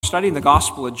studying the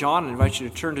Gospel of John. I invite you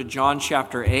to turn to John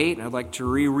chapter 8. I'd like to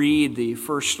reread the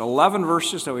first 11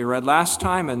 verses that we read last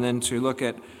time, and then to look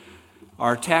at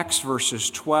our text, verses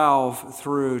 12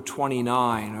 through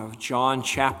 29 of John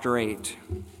chapter 8.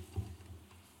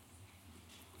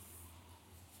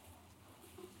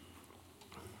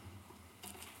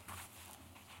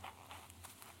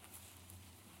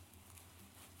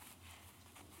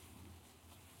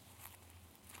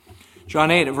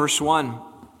 John 8 at verse 1.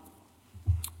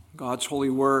 God's holy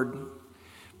word.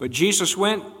 But Jesus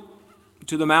went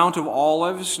to the Mount of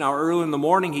Olives. Now early in the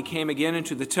morning he came again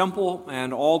into the temple,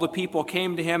 and all the people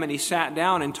came to him, and he sat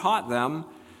down and taught them.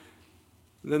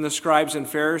 Then the scribes and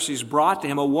Pharisees brought to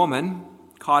him a woman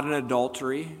caught in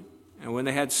adultery. And when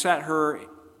they had set her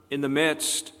in the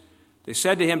midst, they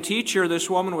said to him, "Teacher, this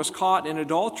woman was caught in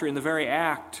adultery in the very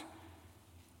act.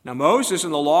 Now Moses in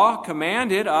the law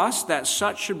commanded us that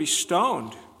such should be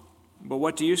stoned. But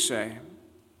what do you say?"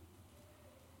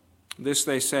 This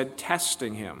they said,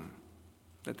 testing him,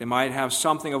 that they might have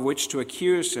something of which to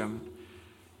accuse him.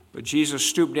 But Jesus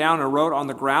stooped down and wrote on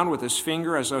the ground with his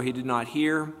finger as though he did not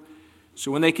hear.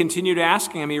 So when they continued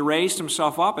asking him, he raised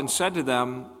himself up and said to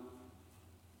them,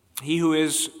 "He who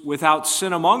is without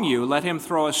sin among you, let him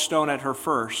throw a stone at her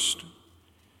first."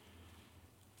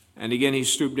 And again he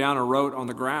stooped down and wrote on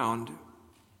the ground.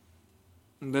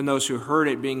 And then those who heard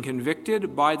it, being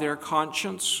convicted by their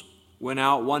conscience, went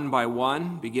out one by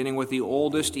one, beginning with the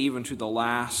oldest even to the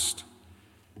last.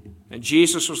 And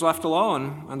Jesus was left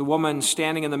alone, and the woman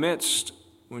standing in the midst.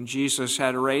 When Jesus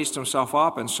had raised himself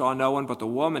up and saw no one but the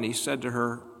woman, he said to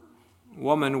her,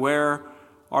 "Woman, where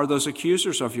are those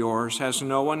accusers of yours? Has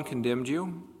no one condemned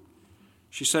you?"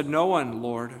 She said, "No one,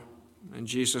 Lord." And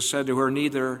Jesus said to her,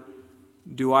 "Neither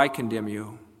do I condemn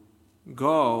you.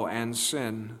 Go and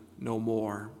sin no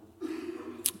more."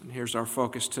 And here's our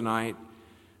focus tonight.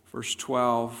 Verse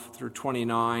 12 through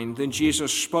 29. Then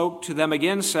Jesus spoke to them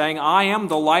again, saying, "I am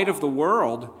the light of the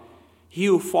world. He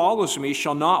who follows me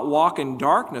shall not walk in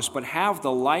darkness, but have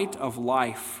the light of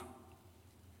life."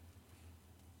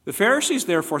 The Pharisees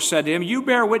therefore said to him, "You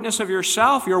bear witness of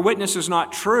yourself. Your witness is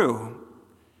not true."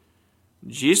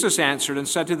 Jesus answered and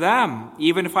said to them,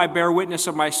 "Even if I bear witness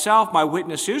of myself, my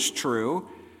witness is true,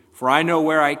 for I know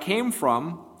where I came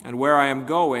from and where I am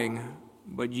going.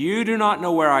 But you do not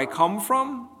know where I come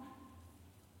from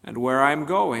and where I am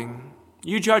going.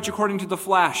 You judge according to the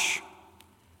flesh.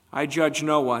 I judge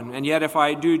no one, and yet if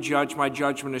I do judge, my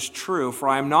judgment is true, for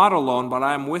I am not alone, but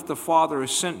I am with the Father who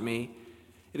sent me.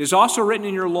 It is also written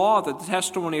in your law that the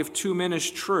testimony of two men is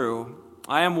true.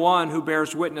 I am one who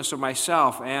bears witness of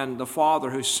myself, and the Father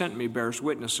who sent me bears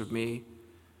witness of me."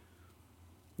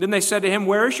 Then they said to him,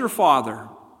 "Where is your Father?"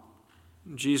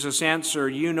 Jesus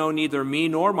answered, "You know neither me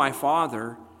nor my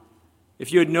Father.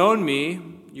 If you had known me,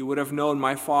 you would have known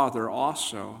my Father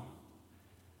also."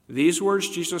 These words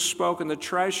Jesus spoke in the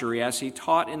treasury as he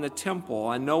taught in the temple,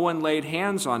 and no one laid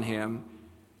hands on him,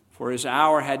 for his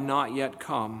hour had not yet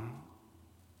come.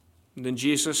 And then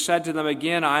Jesus said to them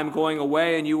again, "I am going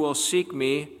away, and you will seek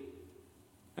me,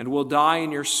 and will die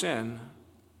in your sin.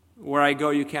 Where I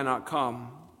go, you cannot come."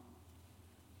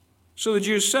 So the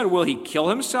Jews said, "Will he kill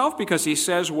himself because he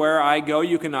says, 'Where I go,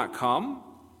 you cannot come'?"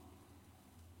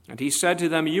 And he said to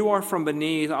them, "You are from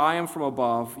beneath, I am from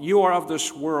above. You are of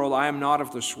this world, I am not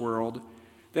of this world.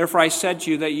 Therefore I said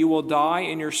to you that you will die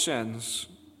in your sins.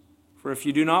 For if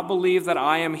you do not believe that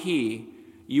I am he,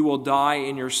 you will die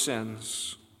in your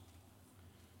sins."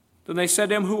 Then they said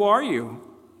to him, "Who are you?"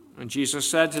 And Jesus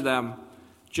said to them,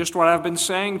 "Just what I've been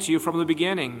saying to you from the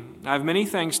beginning. I have many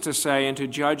things to say and to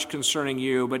judge concerning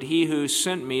you, but he who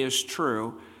sent me is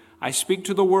true. I speak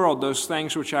to the world those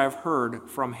things which I have heard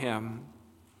from him."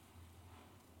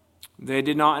 They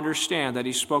did not understand that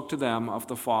he spoke to them of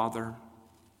the Father.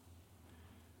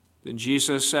 Then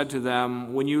Jesus said to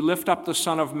them, "When you lift up the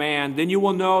Son of Man, then you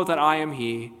will know that I am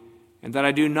he, and that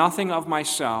I do nothing of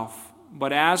myself,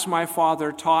 but as my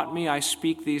Father taught me, I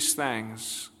speak these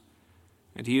things.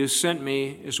 And he who sent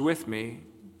me is with me.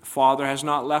 The Father has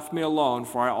not left me alone,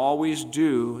 for I always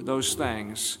do those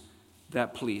things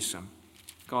that please him."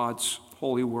 God's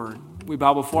holy word. We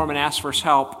bow before him and ask for his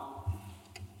help.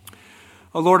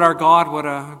 O Lord our God, what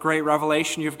a great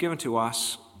revelation you've given to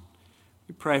us.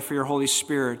 We pray for your Holy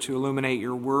Spirit to illuminate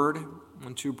your word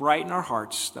and to brighten our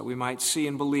hearts that we might see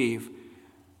and believe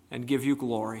and give you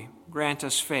glory. Grant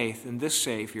us faith in this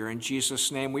Savior. In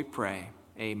Jesus' name we pray.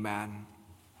 Amen.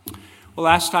 Well,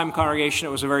 last time, congregation,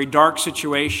 it was a very dark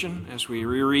situation. As we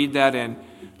reread that in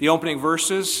the opening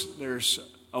verses, there's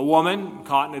a woman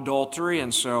caught in adultery,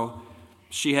 and so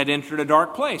she had entered a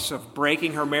dark place of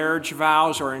breaking her marriage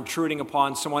vows or intruding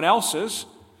upon someone else's.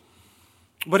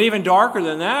 But even darker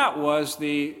than that was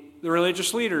the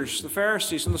religious leaders, the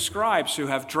Pharisees and the scribes, who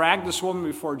have dragged this woman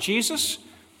before Jesus,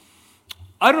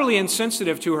 utterly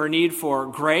insensitive to her need for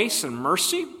grace and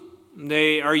mercy.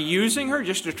 They are using her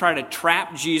just to try to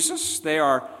trap Jesus. They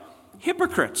are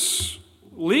hypocrites,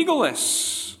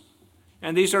 legalists,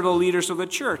 and these are the leaders of the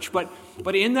church. But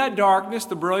in that darkness,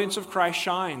 the brilliance of Christ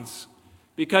shines,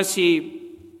 because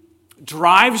he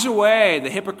drives away the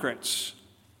hypocrites,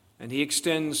 and he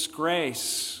extends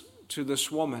grace to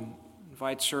this woman,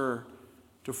 invites her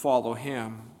to follow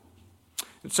him.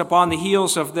 It's upon the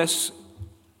heels of this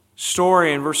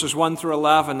story in verses 1 through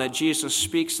 11 that Jesus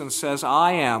speaks and says,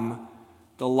 I am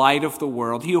the light of the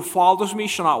world. He who follows me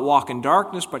shall not walk in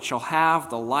darkness, but shall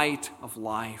have the light of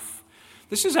life.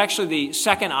 This is actually the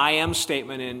second I am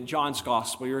statement in John's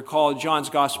Gospel. You recall John's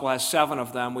Gospel has 7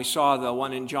 of them. We saw the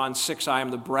one in John 6, I am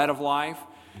the bread of life.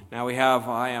 Now we have,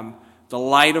 I am the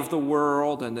light of the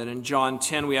world. And then in John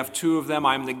 10, we have 2 of them.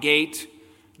 I am the gate,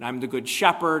 and I am the good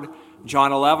shepherd.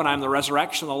 John 11, I am the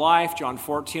resurrection and the life. John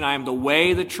 14, I am the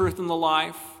way, the truth, and the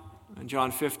life. And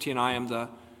John 15, I am the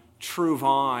true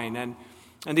vine.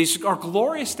 And these are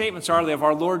glorious statements, are they, of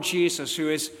our Lord Jesus,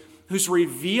 who's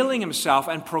revealing himself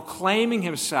and proclaiming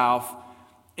himself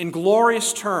in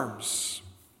glorious terms.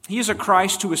 He is a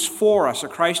Christ who is for us, a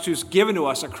Christ who's given to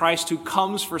us, a Christ who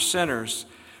comes for sinners.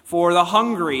 For the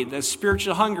hungry, the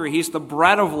spiritual hungry, he's the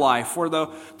bread of life. For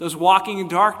those walking in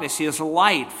darkness, he is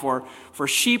light. For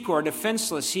sheep who are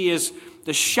defenseless, he is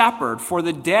the shepherd. For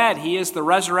the dead, he is the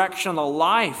resurrection and the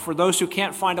life. For those who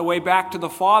can't find a way back to the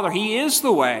Father, he is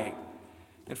the way.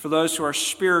 And for those who are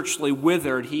spiritually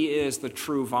withered, he is the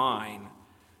true vine.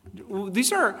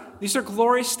 These are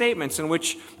glorious statements in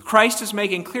which Christ is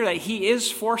making clear that he is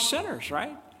for sinners,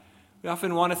 right? We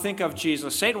often want to think of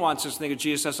Jesus. Satan wants us to think of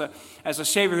Jesus as a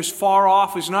Savior who's far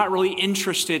off, who's not really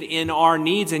interested in our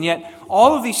needs. And yet,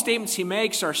 all of these statements he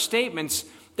makes are statements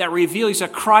that reveal he's a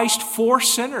Christ for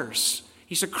sinners.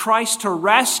 He's a Christ to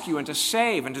rescue and to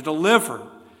save and to deliver.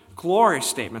 Glorious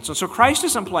statements. And so Christ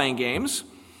isn't playing games.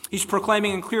 He's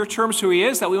proclaiming in clear terms who he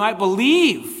is, that we might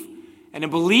believe. And in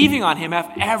believing on him,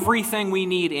 have everything we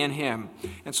need in him.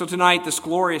 And so tonight, this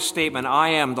glorious statement, I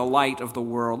am the light of the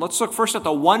world. Let's look first at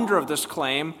the wonder of this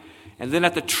claim, and then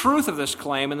at the truth of this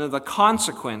claim, and then the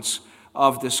consequence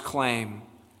of this claim.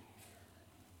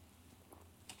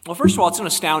 Well, first of all, it's an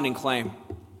astounding claim.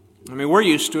 I mean, we're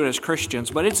used to it as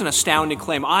Christians, but it's an astounding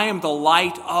claim. I am the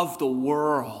light of the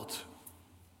world.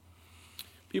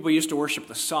 People used to worship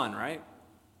the sun, right?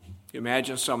 You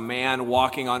imagine some man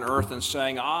walking on earth and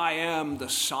saying, I am the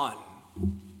sun.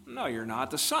 No, you're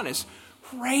not. The sun is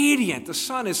radiant. The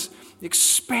sun is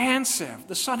expansive.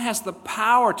 The sun has the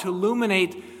power to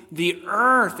illuminate the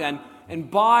earth and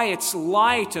by its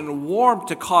light and warmth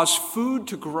to cause food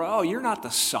to grow. You're not the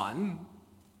sun.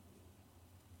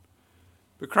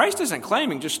 But Christ isn't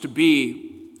claiming just to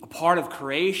be a part of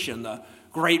creation, the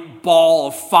great ball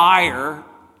of fire.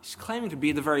 He's claiming to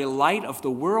be the very light of the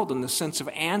world in the sense of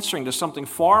answering to something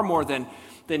far more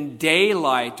than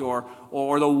daylight or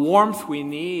the warmth we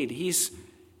need. He's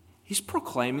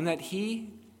proclaiming that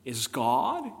he is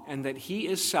God and that he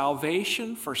is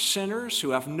salvation for sinners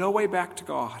who have no way back to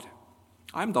God.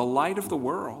 I'm the light of the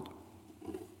world.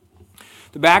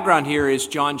 The background here is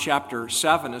John chapter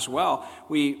 7 as well.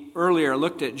 We earlier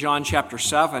looked at John chapter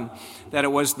 7, that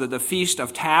it was the Feast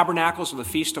of Tabernacles or the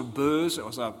Feast of Booths. It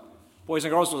was boys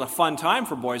and girls, it was a fun time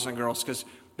for boys and girls because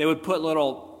they would put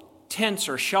little tents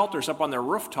or shelters up on their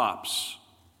rooftops.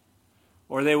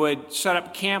 Or they would set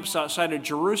up camps outside of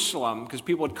Jerusalem because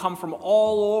people would come from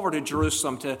all over to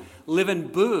Jerusalem to live in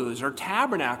booths or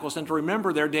tabernacles and to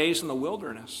remember their days in the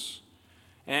wilderness.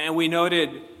 And we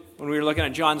noted when we were looking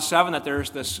at John 7 that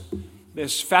there's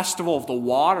this festival of the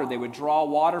water. They would draw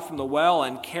water from the well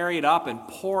and carry it up and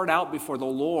pour it out before the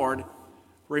Lord,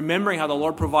 remembering how the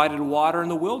Lord provided water in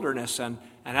the wilderness. And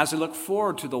as they look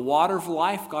forward to the water of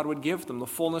life God would give them, the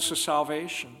fullness of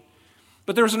salvation.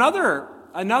 But there was another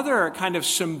kind of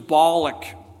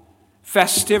symbolic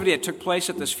festivity that took place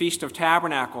at this Feast of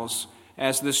Tabernacles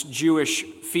as this Jewish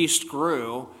feast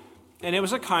grew. And it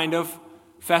was a kind of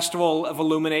festival of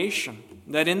illumination.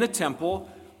 That in the temple,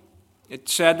 it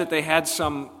said that they had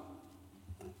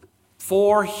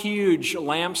 4 huge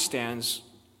lampstands.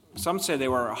 Some say they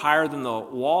were higher than the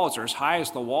walls, or as high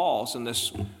as the walls, in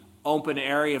this open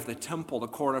area of the temple, the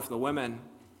court of the women.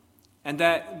 And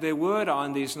that they would,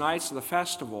 on these nights of the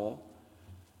festival,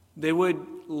 they would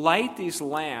light these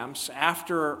lamps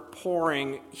after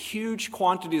pouring huge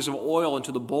quantities of oil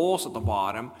into the bowls at the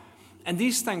bottom. And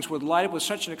these things would light up with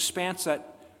such an expanse that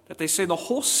they say the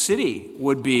whole city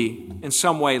would be in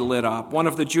some way lit up. One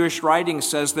of the Jewish writings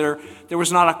says there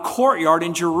was not a courtyard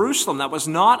in Jerusalem that was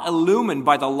not illumined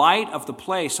by the light of the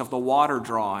place of the water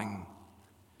drawing.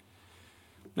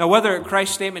 Now, whether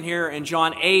Christ's statement here in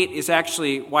John 8 is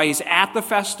actually why he's at the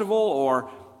festival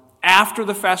or after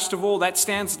the festival, that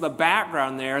stands in the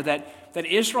background there, that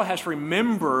Israel has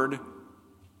remembered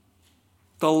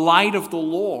the light of the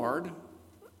Lord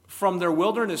from their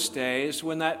wilderness days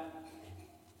when that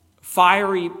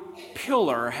fiery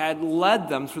pillar had led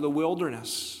them through the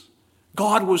wilderness.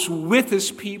 God was with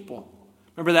his people.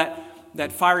 Remember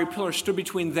that fiery pillar stood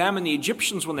between them and the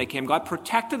Egyptians when they came. God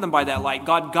protected them by that light.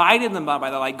 God guided them by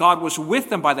that light. God was with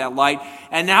them by that light.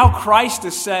 And now Christ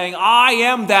is saying, I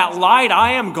am that light.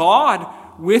 I am God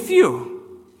with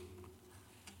you.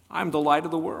 I'm the light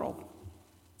of the world.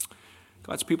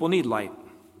 God's people need light.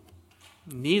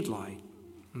 Need light.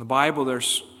 In the Bible,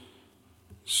 there's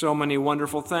so many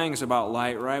wonderful things about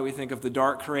light, right? We think of the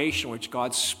dark creation, which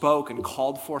God spoke and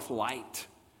called forth light.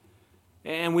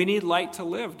 And we need light to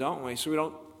live, don't we? So we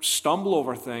don't stumble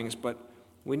over things, but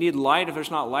we need light. If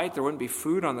there's not light, there wouldn't be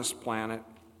food on this planet.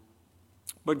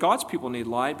 But God's people need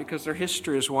light because their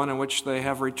history is one in which they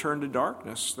have returned to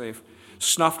darkness. They've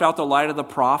snuffed out the light of the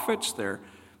prophets. They're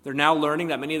now learning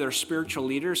that many of their spiritual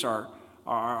leaders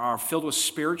are filled with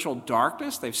spiritual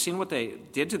darkness. They've seen what they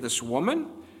did to this woman.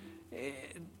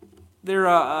 They're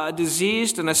a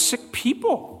diseased and a sick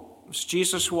people. As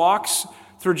Jesus walks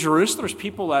through Jerusalem, there's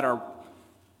people that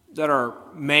are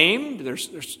maimed.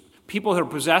 There's people that are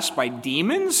possessed by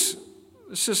demons.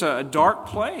 This is a dark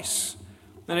place.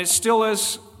 And it still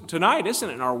is tonight, isn't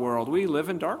it, in our world? We live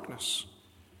in darkness.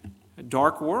 A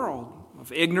dark world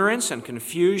of ignorance and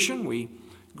confusion. We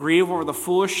grieve over the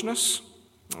foolishness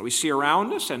we see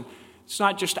around us. And it's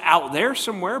not just out there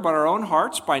somewhere, but our own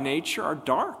hearts by nature are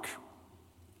dark.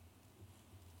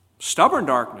 Stubborn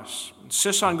darkness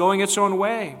insists on going its own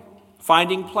way,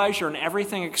 finding pleasure in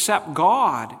everything except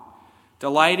God,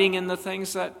 delighting in the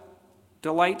things that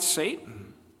delight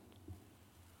Satan.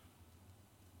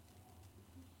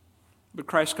 But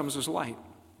Christ comes as light,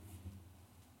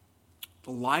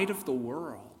 the light of the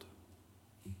world,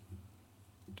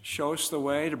 to show us the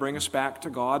way, to bring us back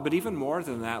to God. But even more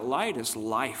than that, light is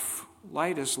life.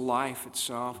 Light is life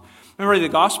itself. Remember, the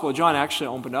Gospel of John actually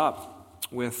opened up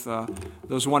with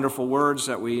those wonderful words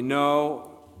that we know.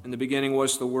 In the beginning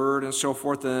was the Word, and so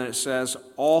forth. And then it says,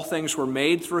 all things were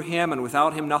made through him, and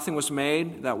without him nothing was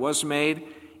made that was made.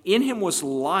 In him was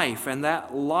life, and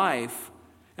that life,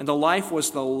 and the life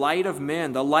was the light of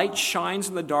men. The light shines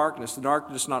in the darkness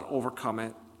does not overcome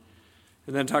it.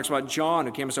 And then it talks about John,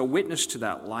 who came as a witness to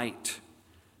that light.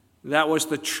 That was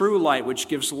the true light, which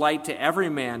gives light to every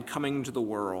man coming into the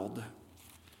world.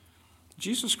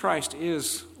 Jesus Christ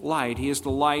is light. He is the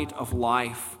light of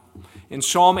life. In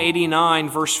Psalm 89,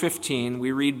 verse 15,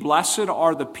 we read, blessed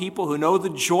are the people who know the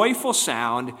joyful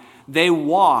sound. They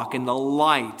walk in the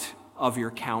light of your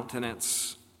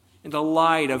countenance, in the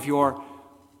light of your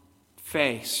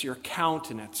face, your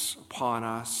countenance upon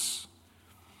us.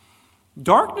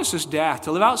 Darkness is death.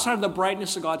 To live outside of the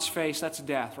brightness of God's face, that's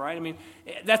death, right? I mean,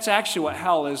 that's actually what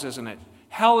hell is, isn't it?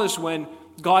 Hell is when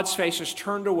God's face is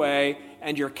turned away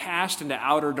and you're cast into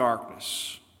outer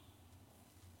darkness.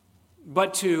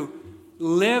 But to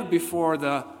live before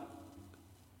the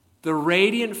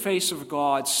radiant face of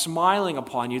God smiling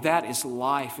upon you, that is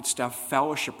life. It's to have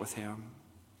fellowship with him.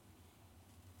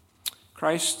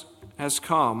 Christ has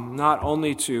come not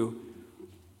only to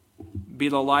be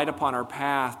the light upon our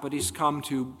path, but he's come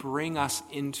to bring us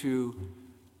into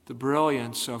the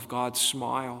brilliance of God's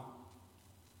smile.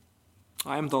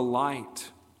 I am the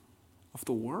light of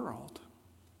the world.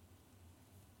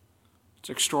 It's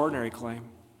an extraordinary claim.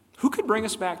 Who could bring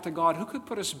us back to God? Who could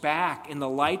put us back in the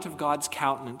light of God's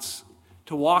countenance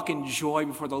to walk in joy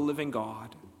before the living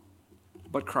God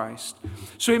but Christ?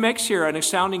 So he makes here an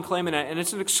astounding claim, and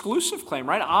it's an exclusive claim,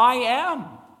 right? I am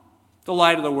the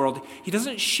light of the world. He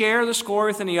doesn't share this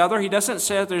glory with any other. He doesn't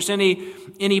say that there's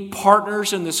any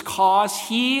partners in this cause.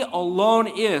 He alone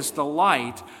is the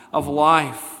light of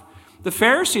life. The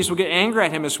Pharisees will get angry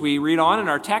at him as we read on in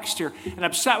our text here and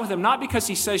upset with him, not because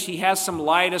he says he has some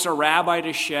light as a rabbi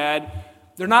to shed.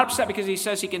 They're not upset because he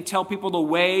says he can tell people the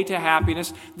way to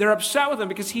happiness. They're upset with him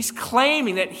because he's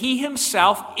claiming that he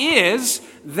himself is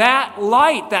that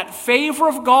light, that favor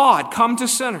of God come to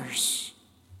sinners.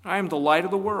 I am the light of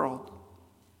the world.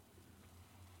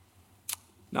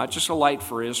 Not just a light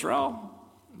for Israel,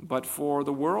 but for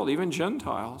the world, even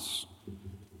Gentiles.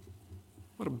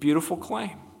 What a beautiful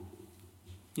claim.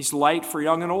 He's light for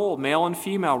young and old, male and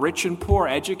female, rich and poor,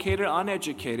 educated,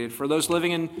 uneducated, for those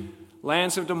living in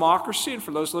lands of democracy and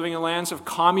for those living in lands of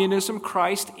communism,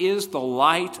 Christ is the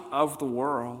light of the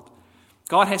world.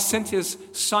 God has sent his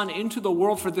Son into the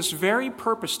world for this very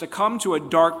purpose, to come to a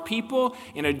dark people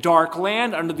in a dark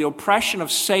land under the oppression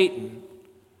of Satan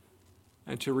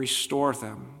and to restore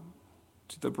them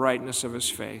to the brightness of his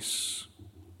face.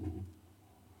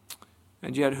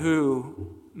 And yet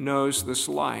who knows this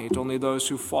light? Only those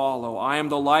who follow. I am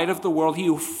the light of the world. He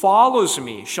who follows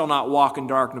me shall not walk in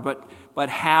darkness, but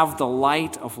have the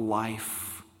light of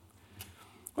life.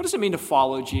 What does it mean to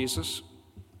follow Jesus?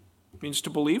 It means to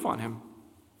believe on him.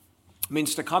 It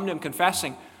means to come to him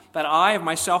confessing that I of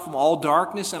myself am all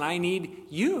darkness and I need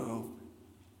you.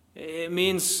 It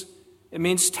means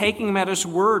taking him at his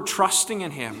word, trusting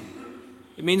in him.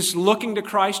 It means looking to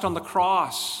Christ on the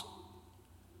cross,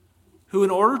 who in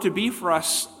order to be for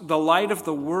us the light of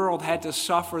the world had to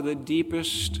suffer the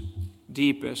deepest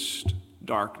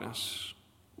darkness.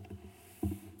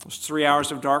 Those 3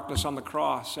 hours of darkness on the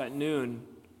cross at noon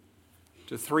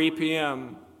to 3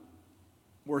 p.m.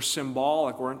 were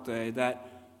symbolic, weren't they? That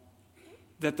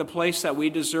the place that we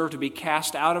deserve to be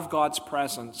cast out of God's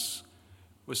presence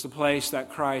was the place that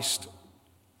Christ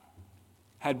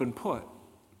had been put.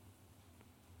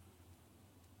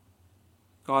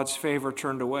 God's favor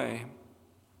turned away.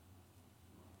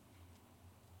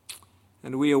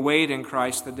 And we await in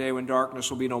Christ the day when darkness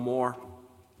will be no more.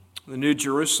 The New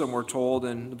Jerusalem, we're told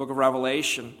in the book of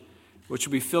Revelation, which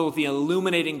will be filled with the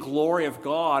illuminating glory of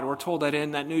God. We're told that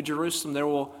in that New Jerusalem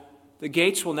the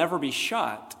gates will never be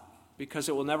shut because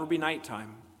it will never be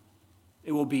nighttime.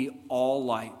 It will be all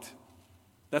light.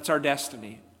 That's our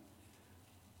destiny.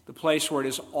 The place where it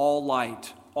is all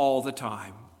light all the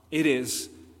time. It is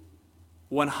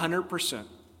 100%,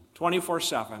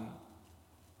 24/7,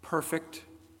 perfect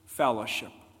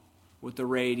fellowship with the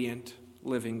radiant,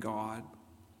 living God.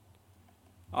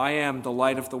 I am the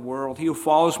light of the world. He who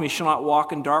follows me shall not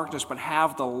walk in darkness, but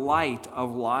have the light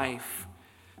of life.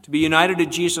 To be united to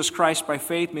Jesus Christ by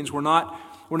faith means we're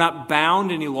not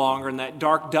bound any longer in that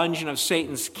dark dungeon of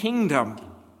Satan's kingdom.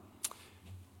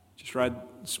 Just read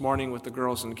this morning with the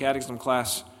girls in the catechism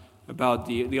class about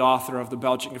the author of the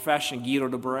Belgian Confession, Guido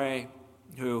de Brès,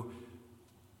 who,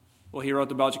 he wrote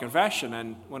the Belgian Confession,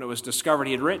 and when it was discovered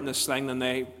he had written this thing, then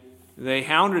they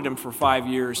hounded him for 5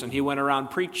 years, and he went around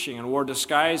preaching and wore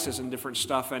disguises and different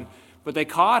stuff, but they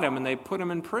caught him and they put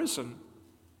him in prison.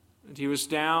 And he was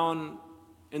down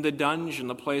in the dungeon,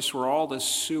 the place where all the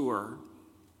sewer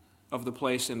of the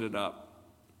place ended up.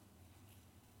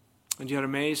 And yet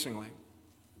amazingly,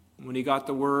 when he got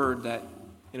the word that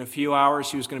in a few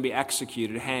hours he was going to be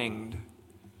executed, hanged,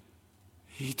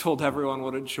 he told everyone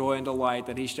what a joy and delight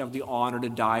that he should have the honor to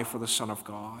die for the Son of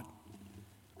God.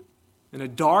 In a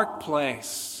dark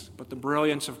place, but the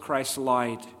brilliance of Christ's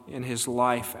light in his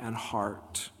life and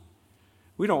heart.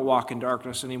 We don't walk in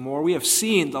darkness anymore. We have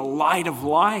seen the light of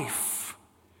life.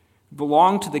 We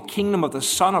belong to the kingdom of the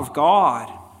Son of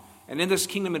God. And in this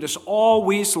kingdom it is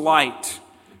always light.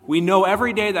 We know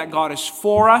every day that God is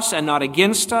for us and not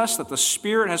against us, that the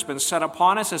Spirit has been set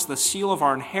upon us as the seal of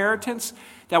our inheritance,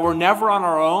 that we're never on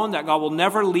our own, that God will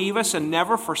never leave us and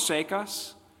never forsake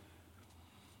us.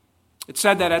 It's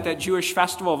said that at that Jewish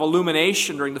festival of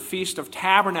illumination during the Feast of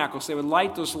Tabernacles, they would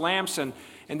light those lamps and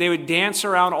they would dance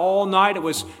around all night. It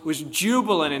was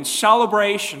jubilant and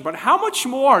celebration. But how much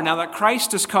more now that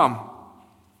Christ has come?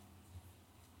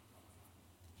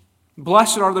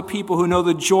 Blessed are the people who know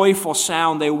the joyful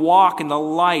sound. They walk in the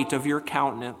light of your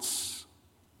countenance.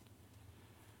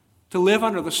 To live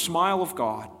under the smile of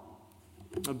God,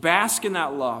 to bask in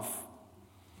that love,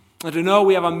 and to know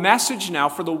we have a message now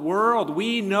for the world.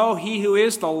 We know He who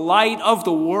is the light of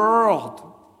the world.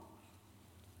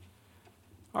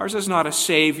 Ours is not a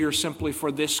Savior simply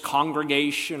for this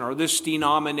congregation or this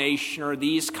denomination or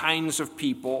these kinds of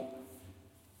people.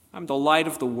 I'm the light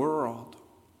of the world.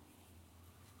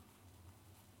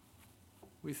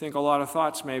 We think a lot of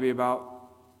thoughts maybe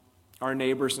about our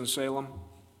neighbors in Salem.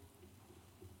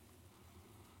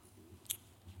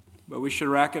 But we should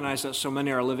recognize that so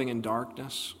many are living in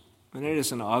darkness. And it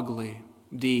is an ugly,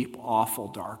 deep, awful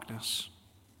darkness.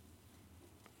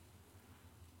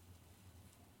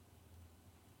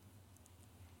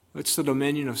 It's the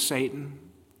dominion of Satan,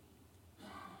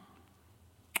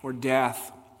 where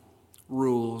death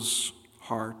rules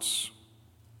hearts.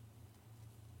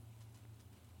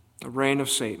 The reign of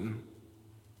Satan.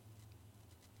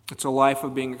 It's a life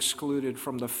of being excluded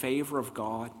from the favor of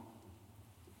God.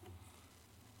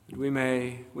 We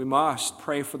must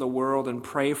pray for the world and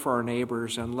pray for our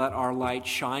neighbors and let our light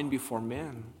shine before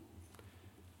men,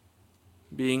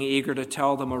 being eager to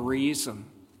tell them a reason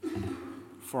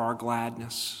for our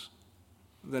gladness.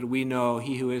 that we know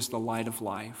he who is the light of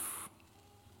life.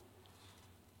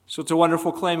 So it's a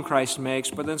wonderful claim Christ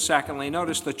makes, but then secondly,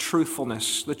 notice the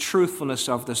truthfulness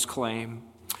of this claim.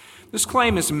 This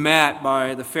claim is met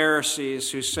by the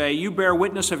Pharisees who say, you bear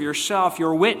witness of yourself,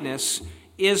 your witness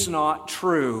is not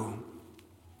true.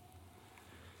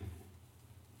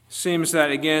 Seems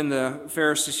that, again, the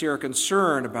Pharisees here are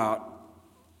concerned about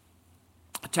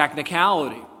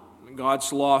technicality.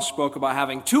 God's law spoke about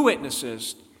having two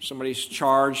witnesses. Somebody's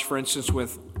charged, for instance,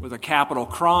 with a capital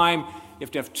crime. You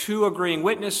have to have two agreeing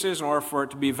witnesses in order for it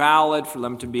to be valid, for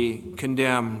them to be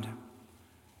condemned.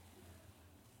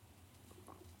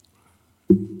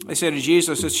 They say to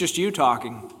Jesus, it's just you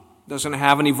talking. It doesn't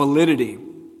have any validity.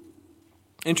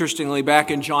 Interestingly, back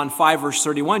in John 5, verse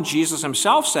 31, Jesus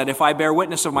himself said, if I bear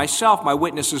witness of myself, my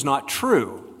witness is not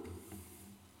true.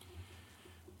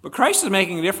 But Christ is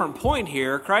making a different point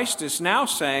here. Christ is now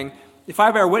saying, if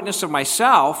I bear witness of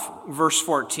myself, verse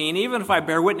 14, even if I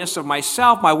bear witness of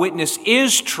myself, my witness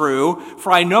is true,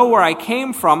 for I know where I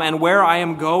came from and where I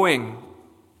am going.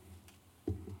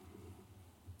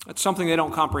 That's something they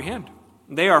don't comprehend.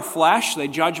 They are flesh. They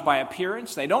judge by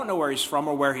appearance. They don't know where he's from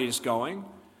or where he's going.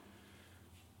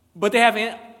 But they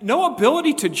have no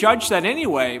ability to judge that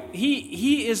anyway.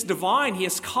 He is divine. He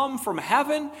has come from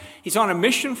heaven. He's on a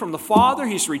mission from the Father.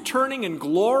 He's returning in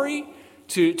glory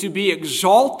to be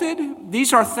exalted.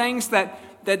 These are things that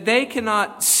they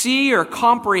cannot see or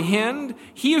comprehend.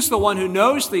 He is the one who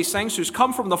knows these things, who's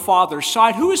come from the Father's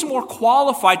side. Who is more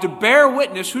qualified to bear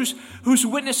witness, whose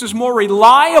witness is more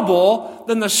reliable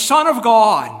than the Son of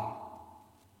God?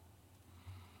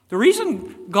 The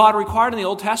reason God required in the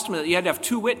Old Testament that you had to have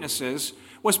two witnesses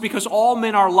was because all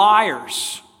men are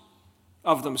liars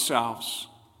of themselves.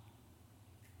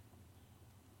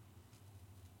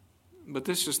 But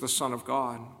this is the Son of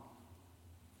God.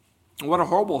 What a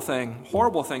horrible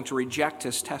thing to reject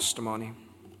his testimony.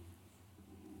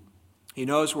 He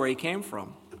knows where he came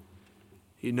from.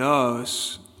 He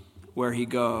knows where he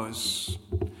goes.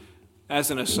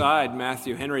 As an aside,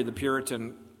 Matthew Henry, the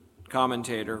Puritan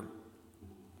commentator,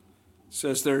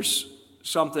 says there's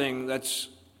something that's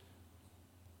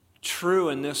true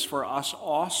in this for us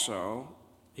also.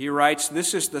 He writes,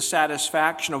 this is the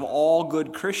satisfaction of all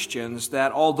good Christians,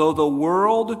 that although the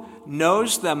world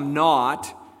knows them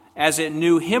not, as it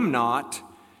knew him not,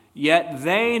 yet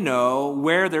they know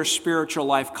where their spiritual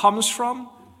life comes from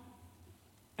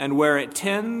and where it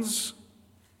tends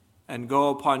and go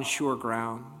upon sure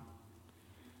ground.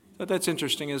 But that's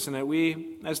interesting, isn't it?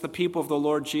 We, as the people of the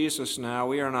Lord Jesus now,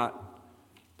 we are not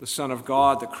the Son of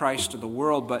God, the Christ of the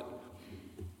world, but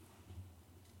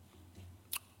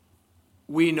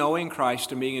we knowing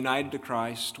Christ and being united to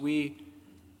Christ, we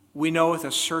know with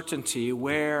a certainty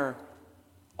where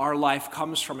our life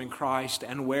comes from in Christ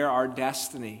and where our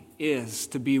destiny is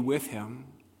to be with him.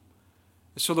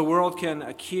 So the world can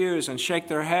accuse and shake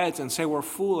their heads and say we're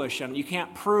foolish and you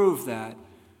can't prove that.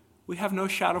 We have no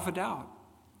shadow of a doubt.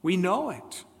 We know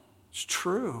it. It's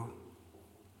true.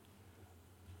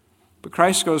 But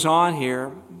Christ goes on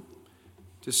here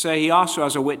to say he also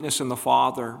has a witness in the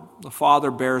Father. The Father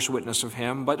bears witness of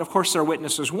him. But of course their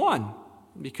witness is one,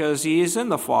 because he is in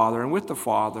the Father and with the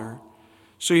Father.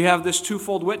 So you have this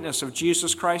twofold witness of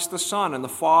Jesus Christ the Son and the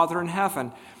Father in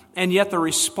heaven. And yet the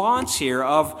response here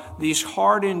of these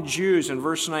hardened Jews in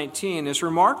verse 19 is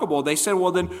remarkable. They said,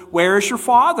 well then, where is your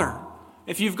Father?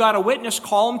 If you've got a witness,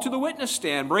 call him to the witness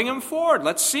stand. Bring him forward.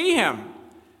 Let's see him.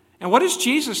 And what does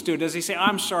Jesus do? Does he say,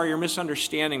 I'm sorry, you're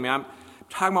misunderstanding me. I'm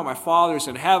talking about my Father who's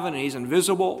in heaven and he's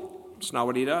invisible? It's not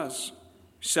what he does.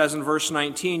 He says in verse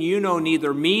 19, you know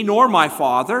neither me nor my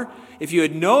Father. If you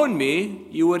had known me,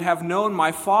 you would have known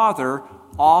my Father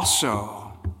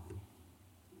also.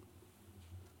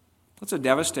 That's a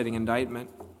devastating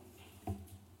indictment.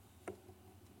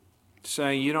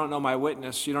 Saying you don't know my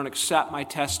witness, you don't accept my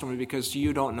testimony because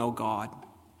you don't know God.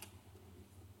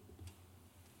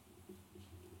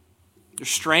 You're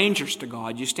strangers to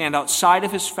God. You stand outside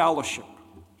of his fellowship.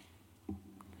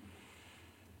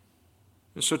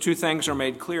 And so two things are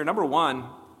made clear. Number one,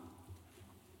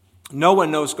 no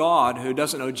one knows God who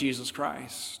doesn't know Jesus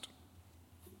Christ.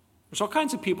 There's all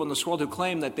kinds of people in this world who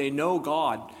claim that they know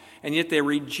God, and yet they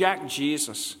reject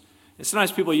Jesus. And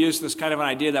sometimes people use this kind of an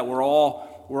idea that we're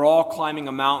all climbing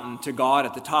a mountain to God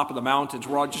at the top of the mountains.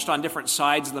 We're all just on different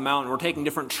sides of the mountain. We're taking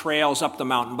different trails up the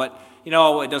mountain. But,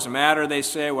 it doesn't matter, they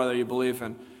say, whether you believe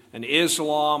in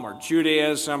Islam or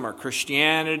Judaism or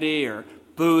Christianity or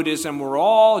Buddhism. We're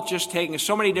all just taking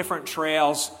so many different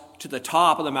trails to the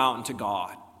top of the mountain to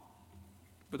God.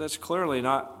 But that's clearly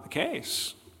not the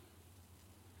case.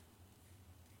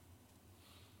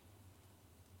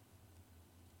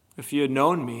 If you had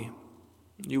known me,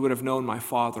 you would have known my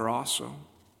Father also.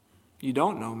 You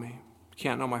don't know me. You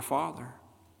can't know my Father.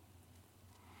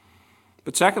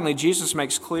 But secondly, Jesus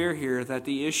makes clear here that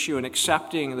the issue in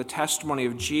accepting the testimony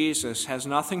of Jesus has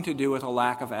nothing to do with a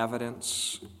lack of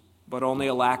evidence, but only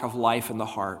a lack of life in the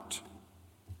heart.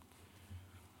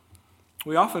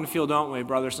 We often feel, don't we,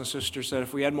 brothers and sisters, that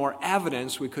if we had more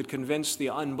evidence, we could convince the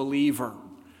unbeliever.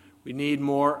 We need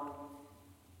more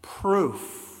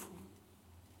proof.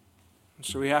 And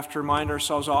so we have to remind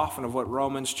ourselves often of what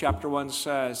Romans chapter 1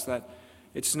 says, that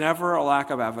it's never a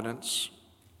lack of evidence,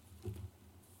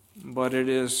 but it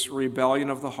is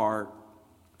rebellion of the heart.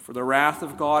 For the wrath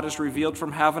of God is revealed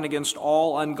from heaven against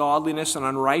all ungodliness and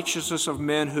unrighteousness of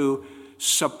men who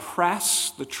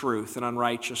suppress the truth in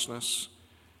unrighteousness.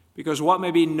 Because what may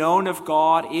be known of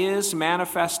God is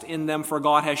manifest in them, for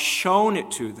God has shown it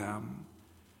to them.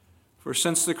 For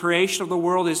since the creation of the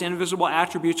world, his invisible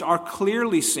attributes are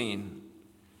clearly seen,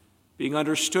 being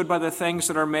understood by the things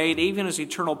that are made, even his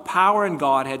eternal power and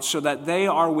Godhead, so that they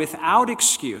are without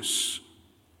excuse.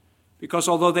 Because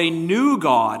although they knew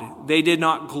God, they did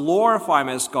not glorify him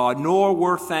as God, nor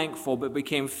were thankful, but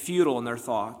became futile in their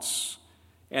thoughts,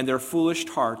 and their foolish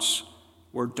hearts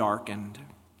were darkened.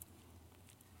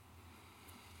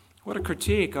 What a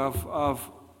critique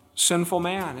of sinful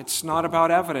man. It's not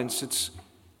about evidence. It's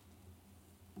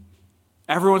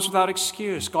everyone's without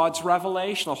excuse. God's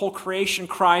revelation, the whole creation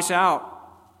cries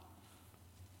out.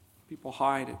 People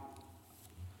hide it.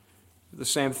 The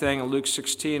same thing in Luke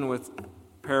 16 with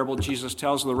parable Jesus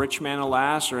tells of the rich man and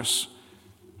Lazarus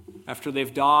after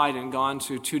they've died and gone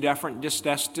to two different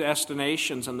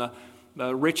destinations, and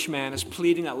the rich man is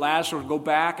pleading that Lazarus go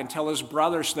back and tell his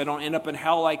brothers so they don't end up in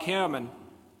hell like him. And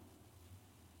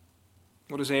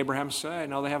what does Abraham say?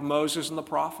 No, they have Moses and the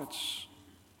prophets.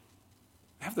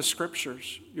 They have the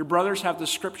scriptures. Your brothers have the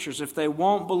scriptures. If they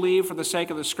won't believe for the sake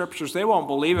of the scriptures, they won't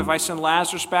believe if I send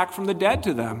Lazarus back from the dead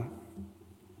to them.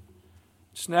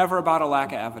 It's never about a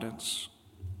lack of evidence.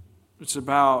 It's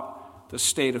about the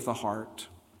state of the heart.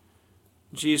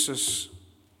 Jesus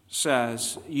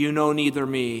says, you know neither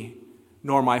me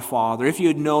nor my Father. If you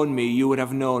had known me, you would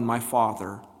have known my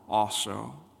Father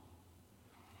also.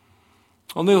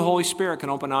 Only the Holy Spirit can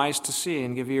open eyes to see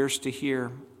and give ears to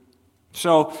hear.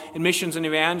 So in missions and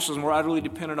evangelism, we're utterly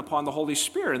dependent upon the Holy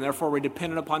Spirit, and therefore we're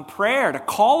dependent upon prayer to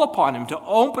call upon him, to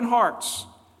open hearts.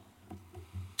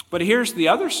 But here's the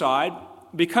other side.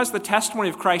 Because the testimony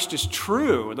of Christ is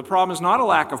true, the problem is not a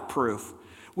lack of proof.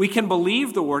 We can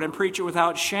believe the word and preach it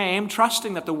without shame,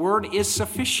 trusting that the word is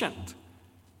sufficient.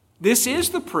 This is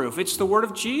the proof. It's the word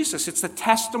of Jesus. It's the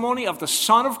testimony of the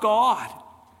Son of God.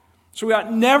 So we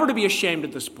ought never to be ashamed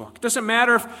of this book. It doesn't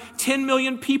matter if 10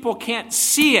 million people can't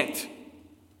see it.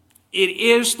 It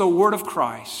is the word of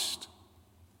Christ,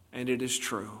 and it is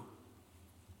true.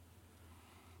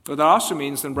 But that also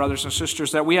means, then, brothers and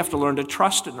sisters, that we have to learn to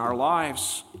trust it in our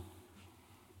lives.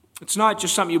 It's not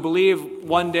just something you believe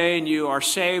one day and you are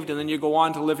saved and then you go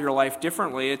on to live your life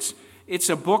differently. It's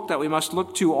a book that we must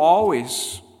look to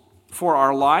always for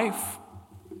our life.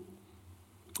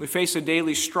 We face a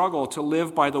daily struggle to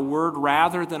live by the word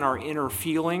rather than our inner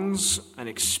feelings and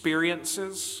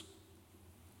experiences.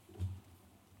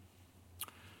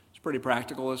 It's pretty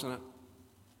practical, isn't it?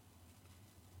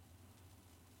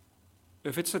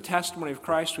 If it's the testimony of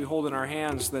Christ we hold in our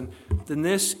hands, then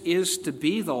this is to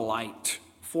be the light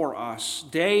for us,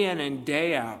 day in and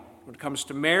day out. When it comes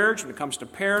to marriage, when it comes to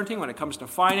parenting, when it comes to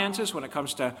finances, when it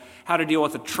comes to how to deal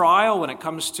with a trial, when it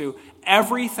comes to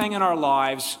everything in our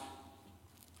lives,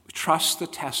 we trust the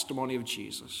testimony of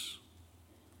Jesus.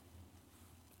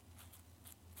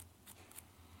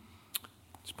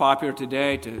 It's popular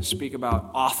today to speak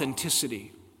about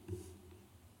authenticity.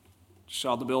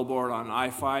 Saw the billboard on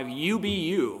I-5, you be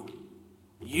you.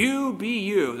 You be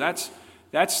you. That's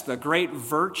the great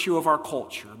virtue of our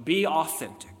culture. Be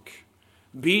authentic.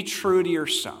 Be true to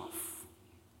yourself.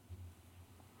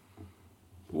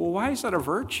 Well, why is that a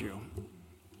virtue?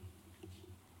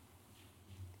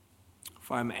 If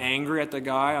I'm angry at the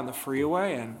guy on the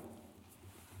freeway and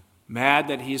mad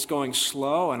that he's going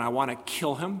slow and I want to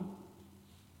kill him,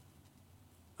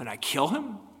 and I kill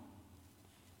him,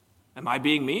 am I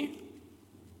being me?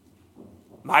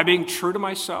 Am I being true to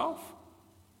myself?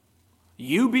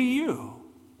 You be you.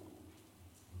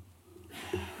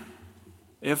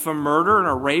 If a murderer and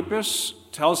a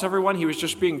rapist tells everyone he was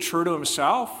just being true to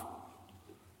himself,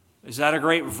 is that a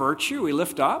great virtue we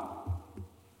lift up?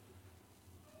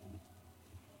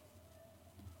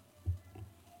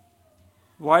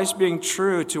 Why is being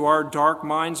true to our dark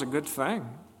minds a good thing?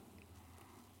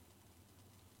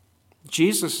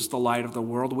 Jesus is the light of the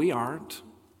world. We aren't.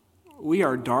 we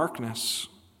are darkness.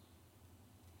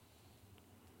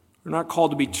 We're not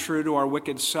called to be true to our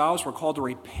wicked selves. We're called to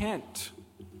repent,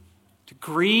 to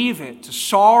grieve it, to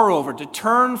sorrow over it, to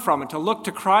turn from it, to look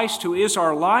to Christ who is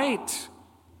our light.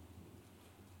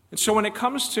 And so when it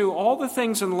comes to all the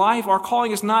things in life, our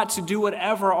calling is not to do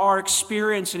whatever our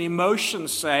experience and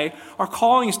emotions say. Our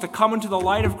calling is to come into the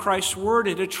light of Christ's word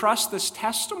and to trust this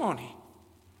testimony.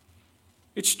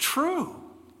 It's true.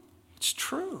 It's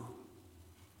true.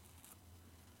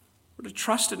 We're to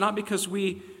trust it not because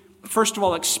we, first of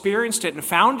all, experienced it and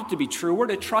found it to be true. We're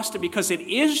to trust it because it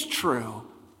is true.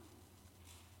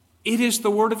 It is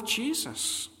the word of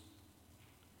Jesus.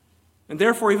 And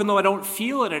therefore, even though I don't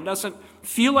feel it, it doesn't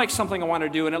feel like something I want to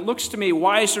do, and it looks to me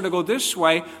wiser to go this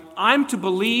way, I'm to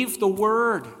believe the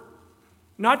word.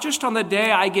 Not just on the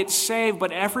day I get saved,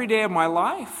 but every day of my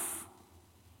life.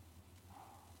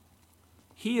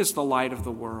 He is the light of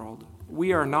the world.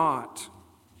 We are not.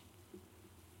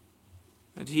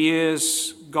 And He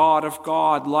is God of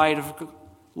God, light of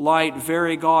light,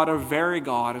 very God of very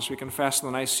God, as we confess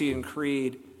in the Nicene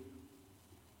Creed.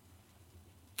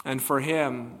 And for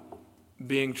Him,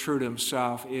 being true to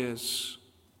Himself is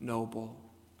noble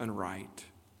and right.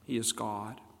 He is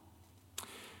God.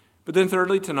 But then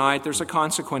thirdly, tonight, there's a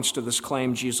consequence to this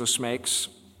claim Jesus makes.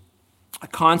 A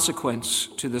consequence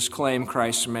to this claim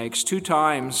Christ makes. 2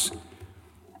 times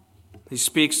He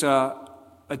speaks a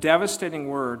devastating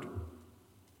word.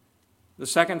 The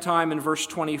second time in verse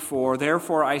 24,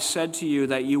 therefore I said to you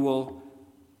that you will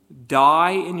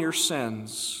die in your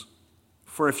sins.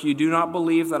 For if you do not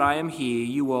believe that I am He,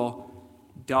 you will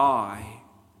die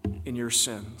in your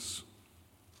sins.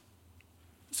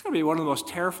 It's going to be one of the most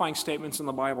terrifying statements in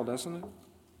the Bible, doesn't it?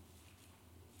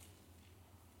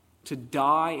 To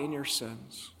die in your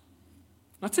sins.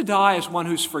 Not to die as one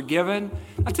who's forgiven,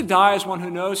 not to die as one who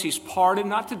knows he's pardoned,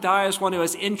 not to die as one who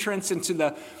has entrance into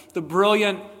the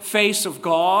brilliant face of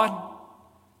God,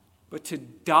 but to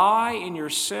die in your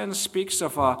sins speaks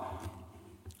of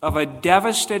a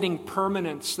devastating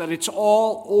permanence, that it's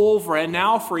all over, and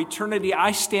now for eternity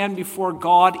I stand before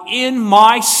God in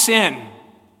my sin.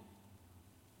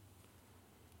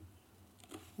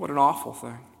 What an awful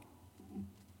thing.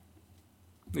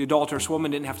 The adulterous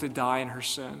woman didn't have to die in her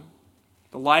sin.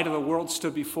 The light of the world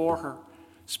stood before her,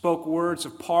 spoke words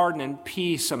of pardon and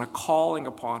peace and a calling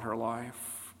upon her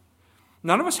life.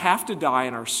 None of us have to die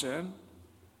in our sin.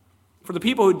 For the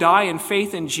people who die in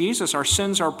faith in Jesus, our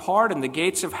sins are pardoned. The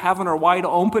gates of heaven are wide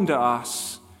open to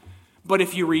us. But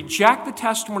if you reject the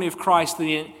testimony of Christ,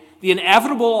 the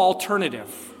inevitable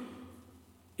alternative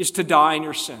is to die in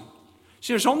your sin.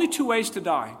 See, there's only 2 ways to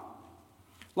die.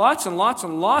 Lots and lots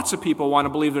and lots of people want to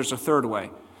believe there's a third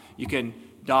way. You can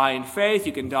die in faith,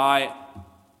 you can die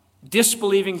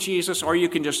disbelieving Jesus, or you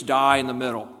can just die in the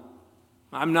middle.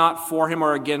 I'm not for Him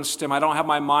or against Him. I don't have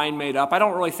my mind made up. I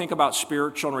don't really think about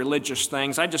spiritual and religious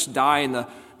things. I just die in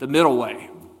the middle way.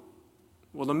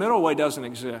 Well, the middle way doesn't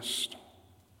exist.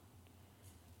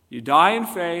 You die in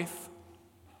faith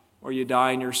or you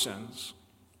die in your sins.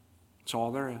 That's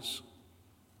all there is.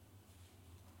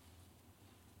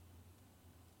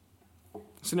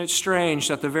 Isn't it strange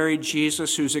that the very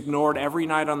Jesus who's ignored every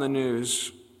night on the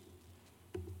news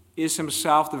is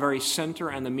Himself the very center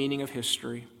and the meaning of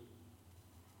history?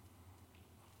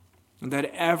 And that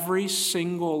every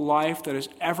single life that has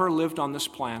ever lived on this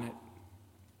planet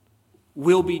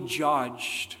will be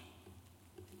judged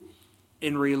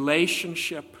in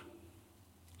relationship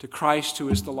to Christ, who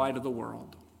is the light of the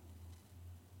world.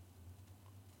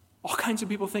 All kinds of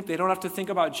people think they don't have to think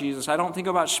about Jesus. I don't think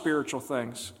about spiritual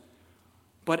things.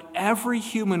 But every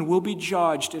human will be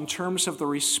judged in terms of the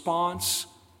response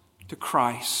to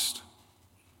Christ.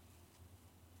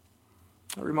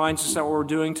 It reminds us that what we're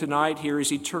doing tonight here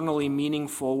is eternally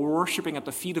meaningful. We're worshiping at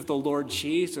the feet of the Lord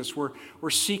Jesus. We're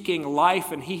seeking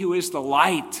life and He who is the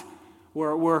light.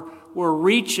 We're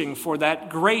reaching for that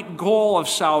great goal of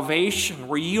salvation.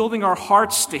 We're yielding our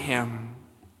hearts to Him.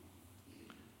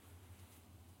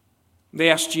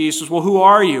 They asked Jesus, well, who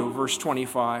are you? Verse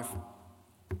 25.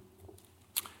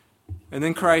 And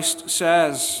then Christ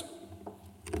says,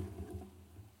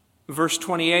 verse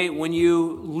 28, when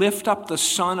you lift up the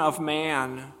Son of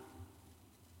Man,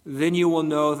 then you will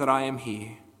know that I am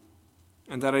He,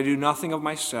 and that I do nothing of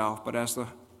myself, but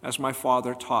as my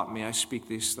Father taught me, I speak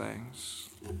these things.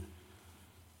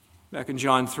 Back in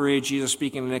John 3, Jesus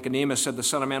speaking to Nicodemus said the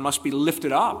Son of Man must be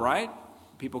lifted up, right?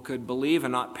 People could believe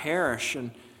and not perish.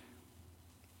 And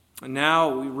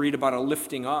now we read about a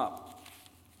lifting up.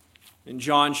 In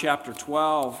John chapter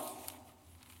 12,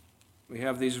 We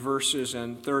have these verses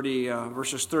in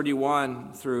verses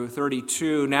 31 through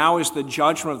 32. Now is the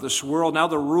judgment of this world. Now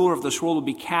the ruler of this world will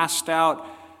be cast out.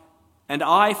 And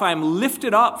I, if I am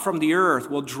lifted up from the earth,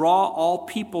 will draw all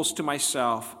peoples to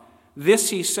myself.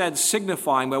 This he said,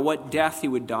 signifying by what death he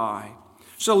would die.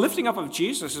 So lifting up of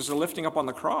Jesus is a lifting up on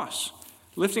the cross.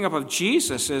 Lifting up of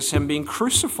Jesus is him being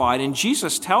crucified. And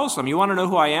Jesus tells them, you want to know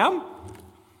who I am?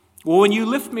 Well, when you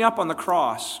lift me up on the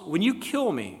cross, when you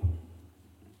kill me,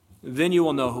 then you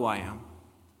will know who I am.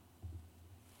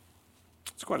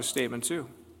 It's quite a statement, too.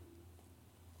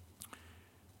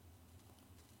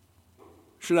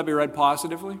 Should that be read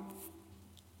positively?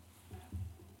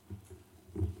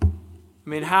 I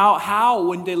mean, how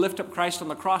when they lift up Christ on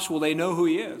the cross will they know who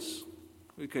he is?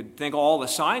 We could think of all the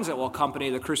signs that will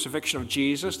accompany the crucifixion of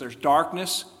Jesus. There's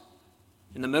darkness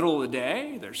in the middle of the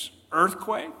day. There's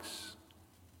earthquakes.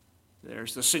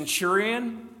 There's the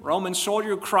centurion, Roman soldier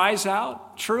who cries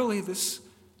out, truly, this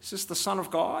is the Son of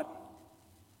God.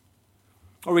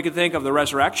 Or we could think of the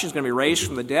resurrection is going to be raised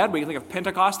from the dead. We can think of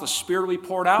Pentecost, the Spirit will be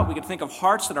poured out. We could think of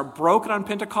hearts that are broken on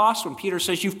Pentecost when Peter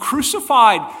says, you've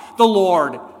crucified the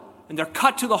Lord, and they're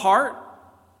cut to the heart.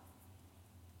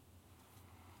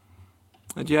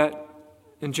 And yet,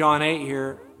 in John 8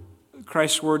 here,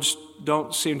 Christ's words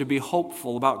don't seem to be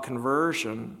hopeful about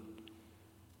conversion,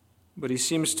 but he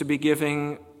seems to be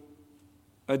giving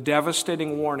a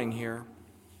devastating warning here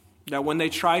that when they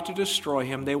try to destroy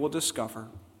him, they will discover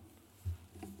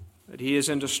that he is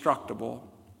indestructible.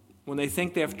 When they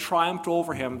think they have triumphed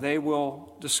over him, they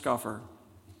will discover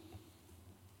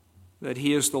that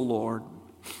he is the Lord.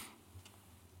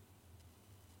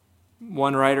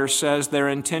 One writer says their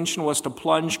intention was to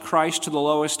plunge Christ to the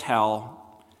lowest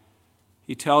hell.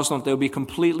 He tells them that they'll be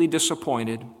completely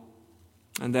disappointed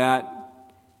and that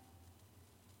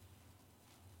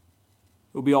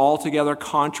it will be altogether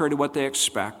contrary to what they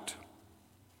expect.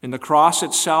 In the cross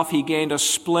itself, he gained a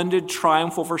splendid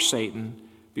triumph over Satan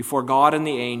before God and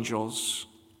the angels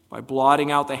by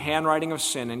blotting out the handwriting of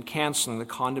sin and canceling the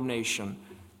condemnation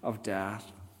of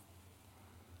death.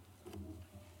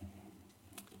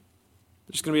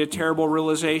 There's going to be a terrible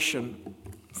realization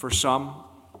for some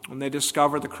when they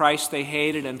discover the Christ they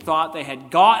hated and thought they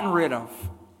had gotten rid of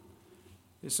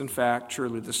is in fact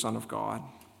truly the Son of God.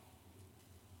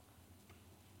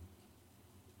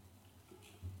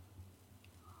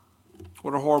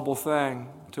 What a horrible thing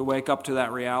to wake up to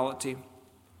that reality.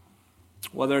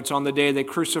 Whether it's on the day they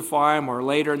crucify him or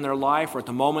later in their life or at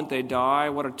the moment they die,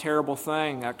 what a terrible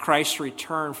thing at Christ's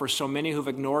return for so many who've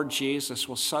ignored Jesus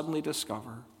will suddenly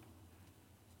discover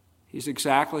he's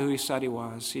exactly who he said he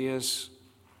was. He is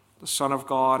the Son of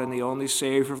God and the only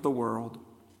Savior of the world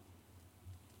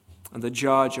and the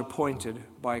judge appointed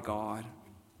by God.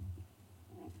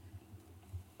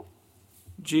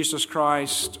 Jesus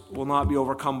Christ will not be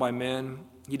overcome by men.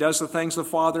 He does the things the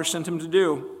Father sent him to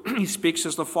do. He speaks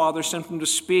as the Father sent him to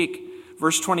speak.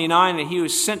 Verse 29, and he who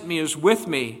sent me is with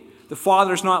me. The Father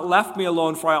has not left me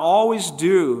alone, for I always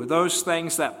do those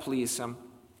things that please him.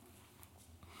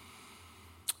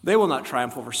 They will not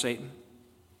triumph over Satan.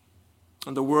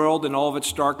 And the world and all of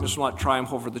its darkness will not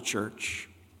triumph over the church.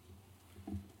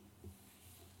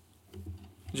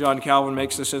 John Calvin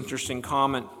makes this interesting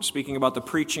comment, speaking about the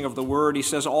preaching of the word. He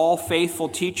says, all faithful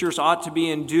teachers ought to be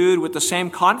endued with the same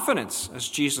confidence as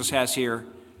Jesus has here,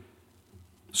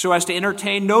 so as to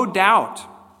entertain no doubt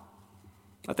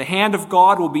that the hand of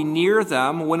God will be near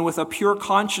them when with a pure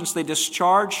conscience they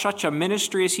discharge such a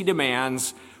ministry as he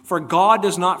demands. For God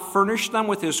does not furnish them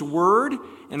with his word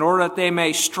in order that they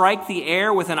may strike the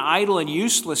air with an idle and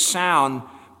useless sound,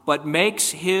 but makes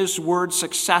his word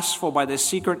successful by the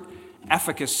secret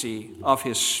efficacy of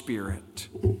his Spirit.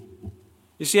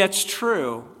 You see, that's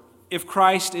true. If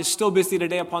Christ is still busy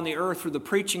today upon the earth through the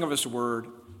preaching of his word,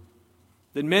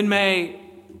 then men may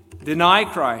deny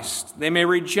Christ, they may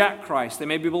reject Christ, they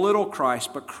may belittle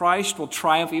Christ, but Christ will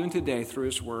triumph even today through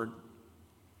his word.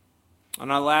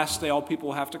 On our last day, all people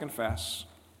will have to confess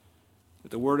that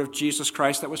the word of Jesus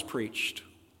Christ that was preached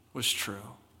was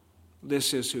true.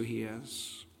 This is who he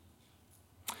is.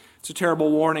 It's a terrible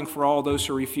warning for all those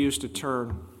who refuse to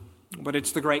turn, but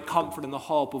it's the great comfort and the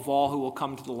hope of all who will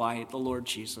come to the light, the Lord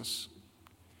Jesus.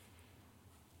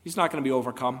 He's not going to be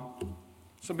overcome.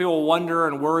 Some people wonder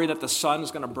and worry that the sun is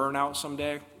going to burn out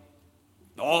someday.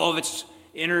 All of its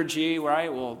energy,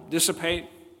 right, will dissipate.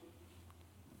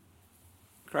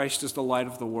 Christ is the light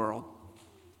of the world.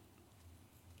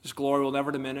 His glory will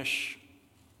never diminish.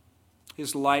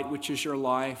 His light, which is your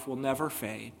life, will never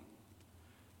fade.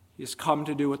 He has come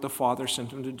to do what the Father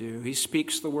sent him to do. He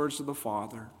speaks the words of the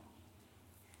Father.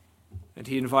 And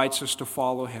he invites us to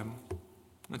follow him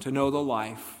and to know the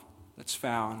life that's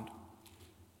found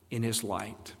in his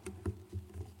light.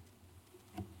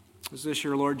 Is this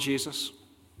your Lord Jesus?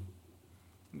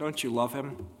 Don't you love him?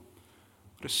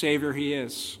 What a Savior he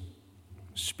is.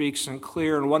 Speaks in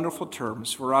clear and wonderful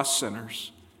terms for us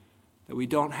sinners, that we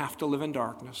don't have to live in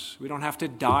darkness. We don't have to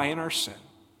die in our sin.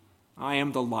 I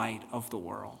am the light of the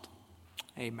world.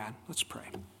 Amen. Let's pray.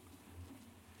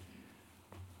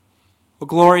 Well,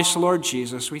 glorious Lord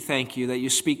Jesus, we thank you that you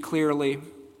speak clearly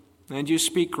and you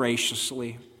speak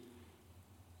graciously,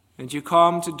 and you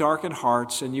come to darkened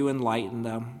hearts and you enlighten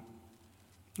them.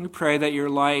 We pray that your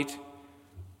light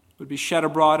would be shed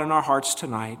abroad in our hearts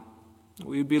tonight, that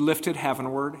we would be lifted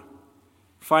heavenward,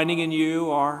 finding in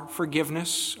you our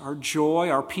forgiveness, our joy,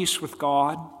 our peace with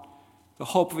God, the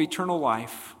hope of eternal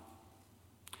life.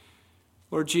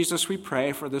 Lord Jesus, we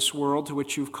pray for this world to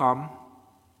which you've come.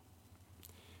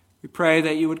 We pray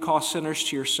that you would call sinners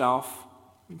to yourself.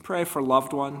 We pray for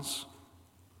loved ones.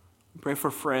 We pray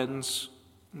for friends.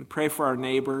 We pray for our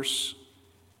neighbors.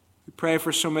 We pray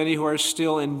for so many who are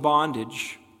still in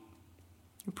bondage.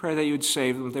 We pray that you would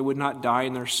save them, that they would not die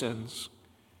in their sins,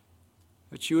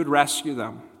 that you would rescue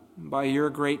them by your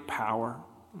great power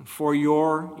and for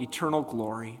your eternal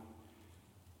glory.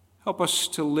 Help us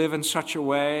to live in such a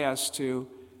way as to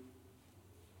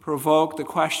provoke the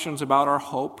questions about our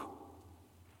hope.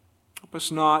 Help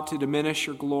us not to diminish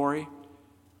your glory,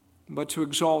 but to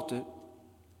exalt it.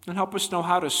 And help us know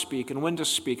how to speak and when to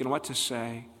speak and what to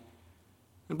say.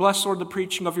 And bless, Lord, the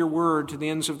preaching of your word to the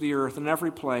ends of the earth in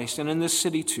every place and in this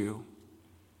city too.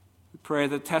 We pray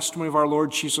that the testimony of our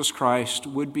Lord Jesus Christ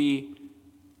would be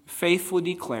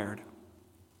faithfully declared,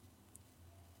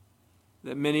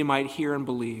 that many might hear and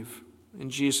believe. In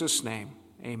Jesus' name,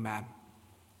 amen.